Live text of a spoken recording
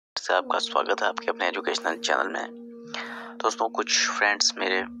से आपका स्वागत है आपके अपने एजुकेशनल चैनल में। दोस्तों, कुछ फ्रेंड्स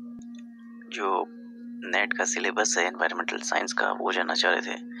मेरे जो नेट का सिलेबस है एनवायरमेंटल साइंस का वो जानना चाह रहे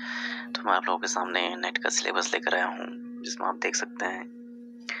थे, तो मैं आप लोगों के सामने नेट का सिलेबस लेकर आया हूँ, जिसमें आप देख सकते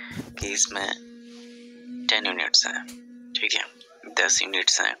हैं कि इसमें 10 यूनिट्स हैं। ठीक है, 10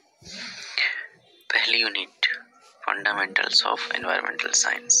 यूनिट्स हैं। पहली unit fundamentals of environmental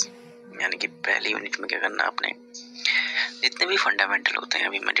science, यानी कि पहली यूनिट में क्या करना है आपने, जितने भी फंडामेंटल होते हैं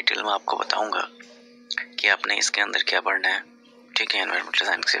अभी मैं डिटेल में आपको बताऊंगा कि आपने इसके अंदर क्या पढ़ना है। ठीक है, एनवायरमेंटल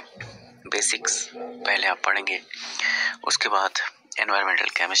साइंस के बेसिक्स पहले आप पढ़ेंगे, उसके बाद environmental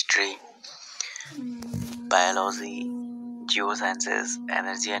chemistry, biology, Jio sciences,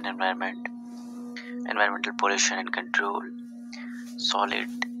 energy and environment, environmental pollution and control, solid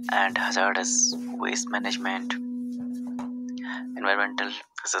and hazardous waste management, environmental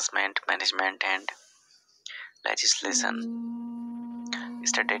assessment management and legislation,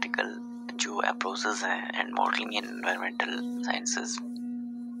 statistical जो अप्रोचेस हैं and modelling in environmental sciences,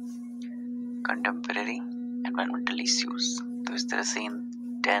 contemporary environmental issues. तो इस तरह से इन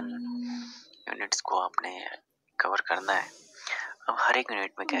 10 units को आपने cover करना है। अब हर एक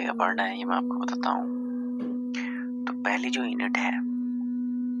यूनिट में क्या क्या पढ़ना है ये मैं आपको बताता हूँ। तो पहली जो यूनिट है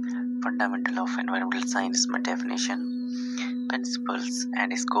फंडामेंटल ऑफ एनवायरमेंटल साइंस में definition, principles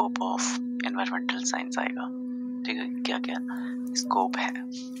and scope of environmental science आएगा। ठीक है, क्या क्या स्कोप है,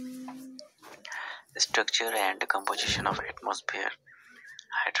 structure and composition of atmosphere,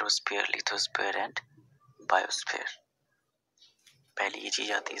 hydrosphere, lithosphere and biosphere, पहली ये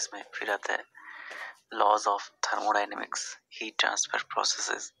चीज आती है इसमें। फिर आता है laws of thermodynamics, heat transfer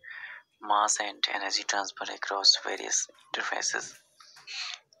processes, mass and energy transfer across various interfaces,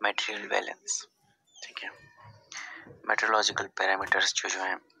 material balance. ठीक है, मेट्रोलॉजिकल पैरामीटर्स जो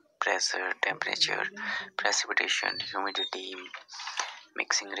हैं, pressure, temperature, precipitation, humidity,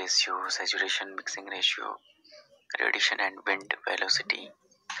 mixing ratio, saturation mixing ratio, radiation and wind velocity,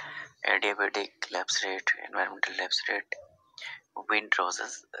 adiabatic lapse rate, environmental lapse rate, wind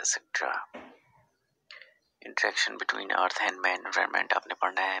roses etc. Interaction between earth and man environment आपने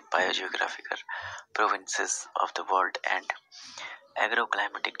पढ़ना है। Biogeographical provinces of the world and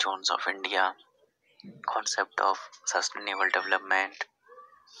agroclimatic zones of India, concept of sustainable development,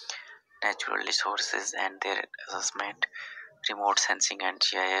 natural resources and there assessment, remote sensing and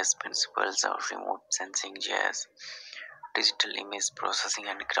GIS, principles of remote sensing, GIS, digital image processing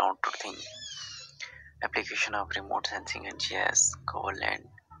and ground truthing, application of remote sensing and GIS, coal land.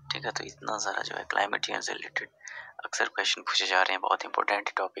 ठीक है, तो इतना सारा जो है climate change से related अक्सर question पूछे जा रहे हैं। बहुत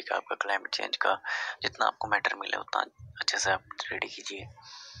इंपॉर्टेंट टॉपिक है आपका क्लाइमेट चेंज का, जितना आपको मैटर मिले उतना अच्छे से आप रेडी कीजिए।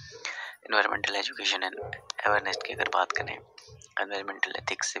 एनवायरमेंटल एजुकेशन एंड अवेयरनेस की अगर बात करें, एनवायरमेंटल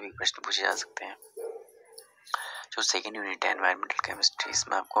एथिक्स से भी प्रश्न पूछे जा सकते हैं। जो सेकेंड यूनिट है एनवायरमेंटल केमिस्ट्री,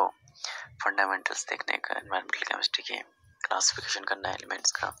 इसमें आपको फंडामेंटल्स देखने का, एनवायरमेंटल केमिस्ट्री के क्लासिफिकेशन करना है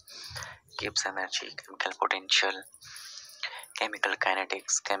एलिमेंट्स का, Gibbs energy, chemical potential, chemical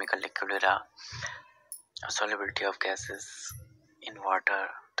kinetics, chemical equilibrium, solubility of gases in water,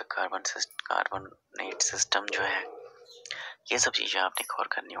 the carbonate system जो है, ये सब चीज़ें आपने कवर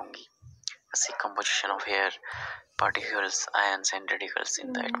करनी होंगी। ऐसी composition of air, particles, ions and radicals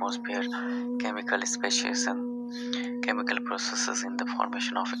in the atmosphere, chemical speciation, chemical processes in the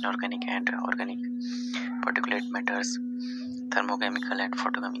formation of inorganic and organic particulate matters, thermochemical and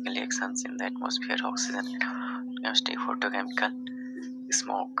photochemical reactions in the atmosphere, oxygen, chemistry, photochemical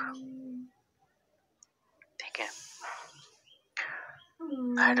smoke। ठीक है,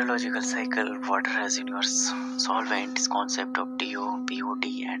 hydrological cycle, water as universe, solvents, concept of DO,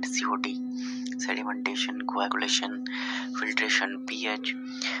 BOD and COD, sedimentation, coagulation, filtration, pH,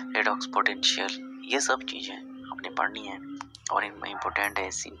 redox potential, ये सब चीज़ें आपने पढ़नी है और इनमें इंपॉर्टेंट है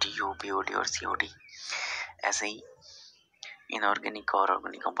DO, BOD और COD। ऐसे ही इनऑर्गेनिक और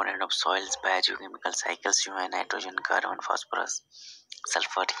organic component of soils, biochemical cycles जो है, नाइट्रोजन, कार्बन, फास्फोरस,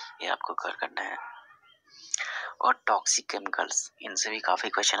 सल्फर, ये आपको कवर करना है। और टॉक्सिक केमिकल्स, इनसे भी काफ़ी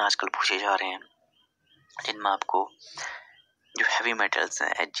क्वेश्चन आजकल पूछे जा रहे हैं, जिनमें आपको जो हैवी मेटल्स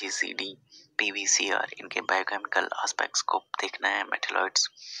हैं HgCd, PbCr, इनके बायोकेमिकल एस्पेक्ट्स को देखना है। मेटलॉइड्स,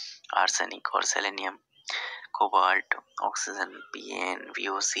 आर्सेनिक और selenium, cobalt, oxygen, PN,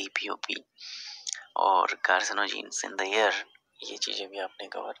 VOC, POP और कार्सिनोजेंस इन द एयर, ये चीज़ें भी आपने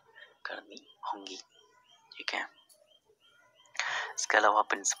कवर करनी होंगी। ठीक है, इसके अलावा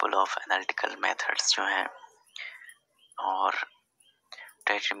प्रिंसिपल ऑफ एनालिटिकल मेथड्स जो हैं और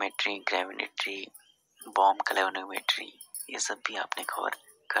टाइट्रीमेट्री, ग्रेविमेट्री, बॉम्ब कैलोरीमेट्री, ये सब भी आपने कवर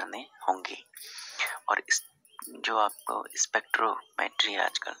करने होंगे। और इस जो आपको स्पेक्ट्रोमेट्री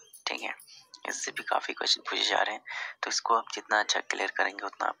आजकल, ठीक है, इससे भी काफ़ी क्वेश्चन पूछे जा रहे हैं, तो इसको आप जितना अच्छा क्लियर करेंगे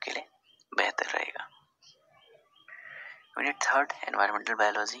उतना आपके लिए बेहतर रहेगा। Unit third, environmental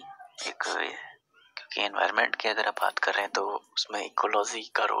biology. क्योंकि एनवायरनमेंट की अगर आप बात कर रहे हैं तो उसमें इकोलॉजी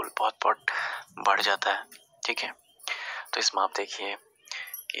का रोल बहुत बहुत बढ़ जाता है, ठीक है। तो इसमें आप देखिए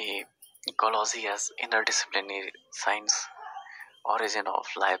कि ecology as interdisciplinary science, origin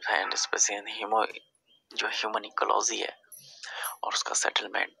of life and species, जो ह्यूमन इकोलॉजी है और उसका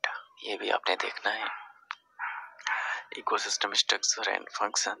सेटलमेंट, ये भी आपने देखना है। इकोसिस्टम स्ट्रक्चर एंड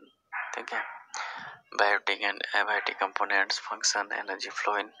फंक्शन, ठीक है। Biotic and abiotic components, function, energy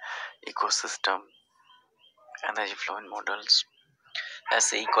flow in ecosystem, energy flow in models.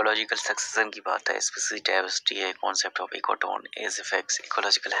 ऐसे इकोलॉजिकल सक्सेशन की बात है, स्पीशीज डाइवर्सिटी है, concept of ecotone, as effects,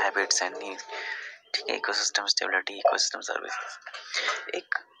 ecological habits and need, ठीक है। Ecosystem stability, ecosystem services.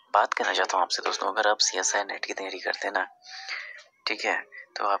 एक बात कहना चाहता हूँ आपसे दोस्तों, अगर आप CSIR नेट की तैयारी करते हैं ना, ठीक है,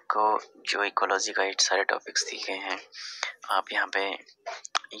 तो आपको जो इकोलॉजी का सारे टॉपिक्स दिए हैं आप यहाँ पे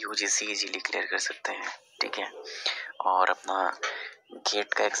UGC इजीली क्लियर कर सकते हैं, ठीक है, और अपना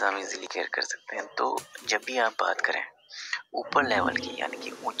गेट का एग्ज़ाम इजीली क्लियर कर सकते हैं। तो जब भी आप बात करें ऊपर लेवल की, यानी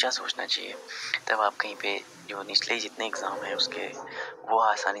कि ऊंचा सोचना चाहिए, तब आप कहीं पे जो निचले जितने एग्ज़ाम हैं उसके वो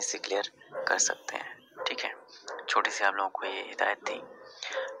आसानी से क्लियर कर सकते हैं, ठीक है। छोटी सी आप लोगों को ये हिदायत थी।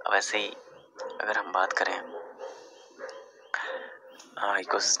 अब ऐसे ही अगर हम बात करें,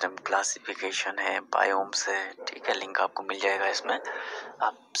 इकोसिस्टम क्लासिफिकेशन है, बायोम्स है, ठीक है, लिंक आपको मिल जाएगा इसमें,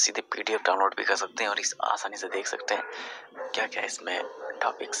 आप सीधे PDF डाउनलोड भी कर सकते हैं और इस आसानी से देख सकते हैं क्या क्या इसमें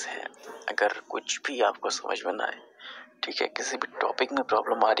टॉपिक्स हैं। अगर कुछ भी आपको समझ में ना आए, ठीक है, किसी भी टॉपिक में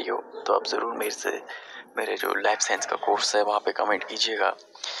प्रॉब्लम आ रही हो, तो आप ज़रूर मेरे जो लाइफ साइंस का कोर्स है वहाँ पे कमेंट कीजिएगा,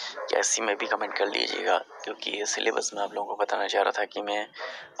 या इसी में भी कमेंट कर लीजिएगा, क्योंकि ये सिलेबस में आप लोगों को बताना चाह रहा था कि मैं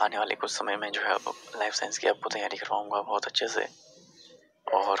आने वाले कुछ समय में जो है लाइफ साइंस की आपको तैयारी करवाऊँगा बहुत अच्छे से,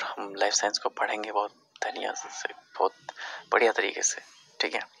 और हम लाइफ साइंस को पढ़ेंगे बहुत बढ़िया से, बहुत बढ़िया तरीके से,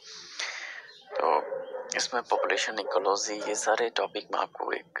 ठीक है। तो इसमें पॉपुलेशन, इकोलॉजी, ये सारे टॉपिक में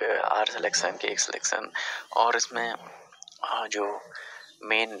आपको एक सिलेक्शन के एक सिलेक्शन, और इसमें जो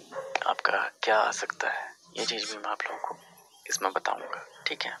मेन आपका क्या आ सकता है, ये चीज़ भी मैं आप लोगों को इसमें बताऊंगा,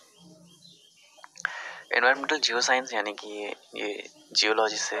 ठीक है। एनवायरमेंटल जियो साइंस, यानी कि ये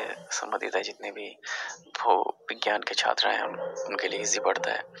जियोलॉजी से संबंधित है, जितने भी भू विज्ञान के छात्र हैं उनके लिए इजी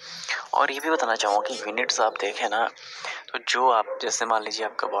पड़ता है। और ये भी बताना चाहूँगा कि यूनिट्स आप देखें ना, तो जो आप जैसे मान लीजिए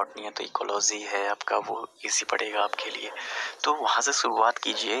आपका बॉटनी है तो इकोलॉजी है आपका, वो इजी पड़ेगा आपके लिए, तो वहाँ से शुरुआत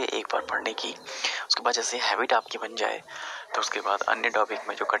कीजिए एक बार पढ़ने की। उसके बाद जैसे हैबिट आपकी बन जाए तो उसके बाद अन्य टॉपिक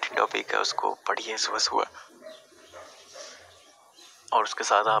में जो कठिन टॉपिक है उसको पढ़िए सुबह सुबह, और उसके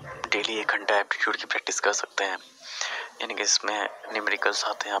साथ आप डेली 1 घंटा एप्टीट्यूड की प्रैक्टिस कर सकते हैं, यानी कि इसमें न्यूमेरिकल्स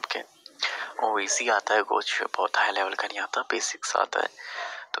आते हैं आपके, वो इजी आता है, कुछ बहुत हाई लेवल का नहीं आता, बेसिक्स आता है।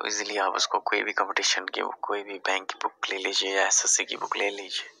 तो इजीली आप उसको कोई भी कंपटीशन की बुक, कोई भी बैंक की बुक ले लीजिए या SSC की बुक ले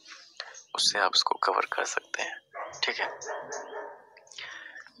लीजिए, उससे आप उसको कवर कर सकते हैं, ठीक है।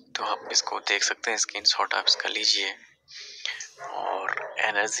 तो आप इसको देख सकते हैं, स्क्रीनशॉट आप इसका लीजिए। और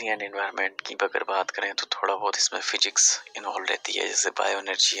एनर्जी एंड एनवायरनमेंट की अगर बात करें तो थोड़ा बहुत इसमें फिजिक्स इन्वॉल्व रहती है, जैसे बायो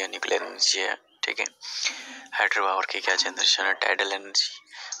एनर्जी है, न्यूक्लियर एनर्जी है, ठीक है, हाइड्रो पावर की क्या जनरेशन है, टाइडल एनर्जी,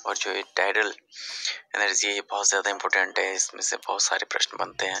 और जो ये टाइडल एनर्जी है ये बहुत ज़्यादा इंपॉर्टेंट है, इसमें से बहुत सारे प्रश्न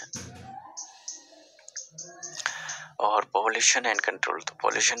बनते हैं। और पॉल्यूशन एंड कंट्रोल, तो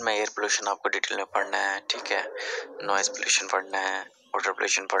पॉल्यूशन में एयर पोल्यूशन आपको डिटेल में पढ़ना है, ठीक है, नॉइज पोल्यूशन पढ़ना है, वाटर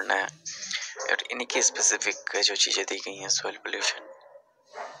पोल्यूशन पढ़ना है, और इन्हीं की स्पेसिफिक जो चीज़ें दी गई हैं, soil pollution,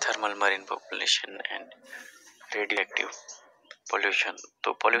 thermal marine pollution and radio active pollution.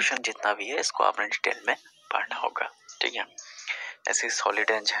 तो पोल्यूशन जितना भी है इसको आपने डिटेल में पढ़ना होगा, ठीक है। ऐसे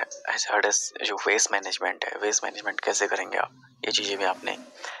सॉलिड एंड हैजार्डस जो वेस्ट मैनेजमेंट है, वेस्ट मैनेजमेंट कैसे करेंगे आप, ये चीज़ें भी आपने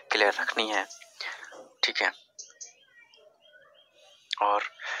क्लियर रखनी है, ठीक है। और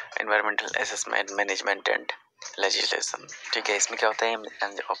environmental assessment, management and legislation, ठीक है, इसमें क्या होता है,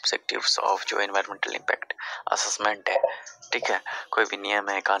 ऑब्जेक्टिव्स ऑफ जो एनवायरमेंटल इम्पैक्ट असेसमेंट है, ठीक है, कोई भी नियम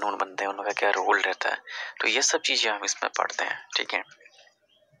है, कानून बनते हैं, उनका क्या रोल रहता है, तो ये सब चीज़ें हम इसमें पढ़ते हैं, ठीक है।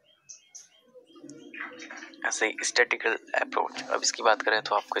 ऐसे ही स्टैटिकल अप्रोच, अब इसकी बात करें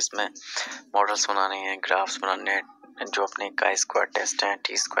तो आपको इसमें मॉडल्स बनाने हैं, ग्राफ्स बनाने हैं, जो अपने का स्क्वायर टेस्ट हैं,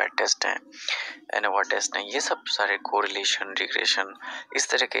 टी स्क्वायर टेस्ट हैं, एनोवा टेस्ट हैं, ये सब सारे कोरिलेशन, रिग्रेशन, इस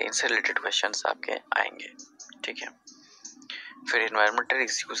तरह के इनसे रिलेटेड क्वेश्चंस आपके आएंगे, ठीक है। फिर एनवायरमेंटल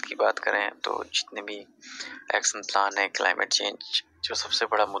इश्यूज की बात करें तो जितने भी एक्शन प्लान है, क्लाइमेट चेंज जो सबसे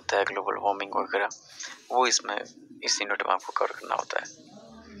बड़ा मुद्दा है, ग्लोबल वार्मिंग वगैरह, वो इसमें इस यूनिट में आपको कवर करना होता है।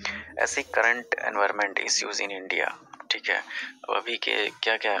 ऐसे current environment issues in India, ठीक है, अब अभी के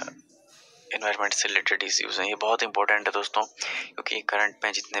क्या क्या एनवायरनमेंट से रिलेटेड इश्यूज हैं, ये बहुत इंपॉर्टेंट है दोस्तों, क्योंकि करंट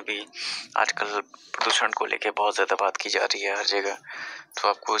में जितने भी आजकल प्रदूषण को लेके बहुत ज़्यादा बात की जा रही है हर जगह, तो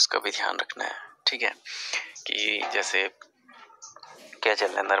आपको इसका भी ध्यान रखना है। ठीक है, कि जैसे क्या चल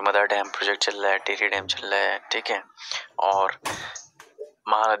रहा है, नर्मदा डैम प्रोजेक्ट चल रहा है, टिहरी डैम चल रहा है, ठीक है, और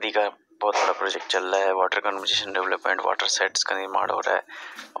महानदी का बहुत बड़ा प्रोजेक्ट चल रहा है, water conservation development, water sets का निर्माण हो रहा है,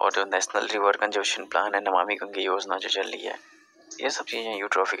 और जो नेशनल रिवर कंजर्वेशन प्लान है, नमामि गंगे योजना जो चल रही है, ये सब चीज़ें।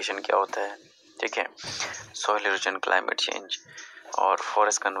 यूट्रोफिकेशन क्या होता है, ठीक है, सॉइल इरोजन, क्लाइमेट चेंज और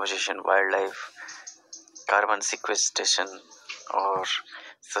forest conversation, wild life, carbon sequestration और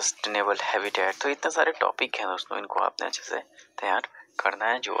सस्टेनेबल हैबिटेट। तो इतने सारे टॉपिक हैं दोस्तों, इनको आपने अच्छे से तैयार करना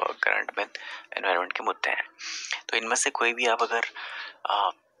है जो करंट में एनवायरनमेंट के मुद्दे हैं। तो इनमें से कोई भी आप अगर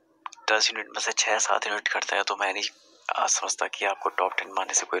 10 यूनिट में से 6-7 यूनिट करते हैं तो मैं नहीं समझता कि आपको टॉप 10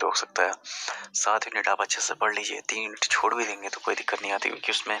 मानने से कोई रोक सकता है। 7 यूनिट आप अच्छे से पढ़ लीजिए, 3 यूनिट छोड़ भी देंगे तो कोई दिक्कत नहीं आती,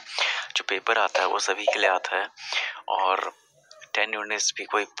 क्योंकि उसमें जो पेपर आता है वो सभी के लिए आता है, और 10 यूनिट्स भी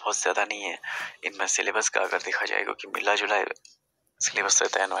कोई बहुत ज़्यादा नहीं है। इनमें सिलेबस का अगर देखा जाए, क्योंकि मिला जुला सिलेबस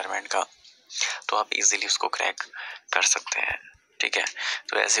रहता है एनवायरनमेंट का, तो आप इजीली उसको क्रैक कर सकते हैं। ठीक है,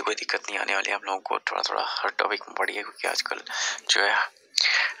 तो ऐसे कोई दिक्कत नहीं आने वाली। आप लोगों को थोड़ा थोड़ा हर टॉपिक में पढ़िए, क्योंकि आजकल जो है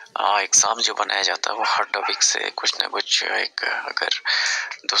एग्ज़ाम जो बनाया जाता है वो हर टॉपिक से कुछ ना कुछ, एक अगर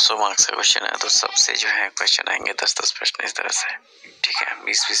 200 मार्क्स का क्वेश्चन है तो सबसे जो है क्वेश्चन आएंगे 10-10 प्रश्न इस तरह से। ठीक है,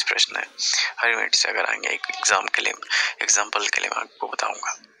 20-20 प्रश्न है हर यूनिट से अगर आएंगे। एक एग्जाम्पल के लिए मैं आपको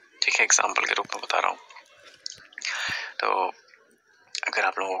बताऊंगा, ठीक है, एग्जाम्पल के रूप में बता रहा हूँ। तो अगर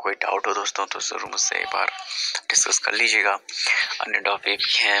आप लोगों को कोई डाउट हो दोस्तों तो ज़रूर मुझसे एक बार डिस्कस कर लीजिएगा। अन्य टॉपिक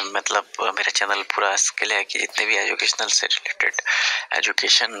हैं, मतलब मेरा चैनल पूरा स्किल है कि जितने भी एजुकेशनल से रिलेटेड,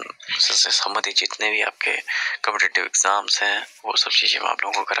 एजुकेशन से संबंधित जितने भी आपके कॉम्पिटिटिव एग्ज़ाम्स हैं वो सब चीज़ें मैं आप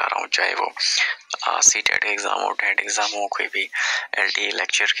लोगों को करा रहा हूँ, चाहे वो CTET एग्ज़ाम हो, टेट एग्ज़ाम हो, कोई भी LT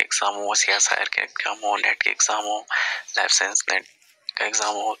लेक्चर के एग्ज़ाम हो, CSIR के एग्ज़ाम हो, नेट के एग्ज़ाम हो, लाइफ साइंस नेट का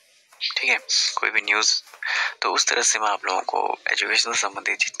एग्ज़ाम हो, ठीक है, कोई भी न्यूज़। तो उस तरह से मैं आप लोगों को एजुकेशन से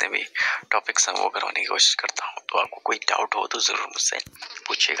संबंधित जितने भी टॉपिक्स हैं वो करवाने की कोशिश करता हूँ। तो आपको कोई डाउट हो तो ज़रूर मुझसे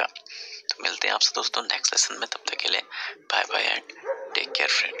पूछिएगा। तो मिलते हैं आपसे दोस्तों नेक्स्ट लेसन में, तब तक के लिए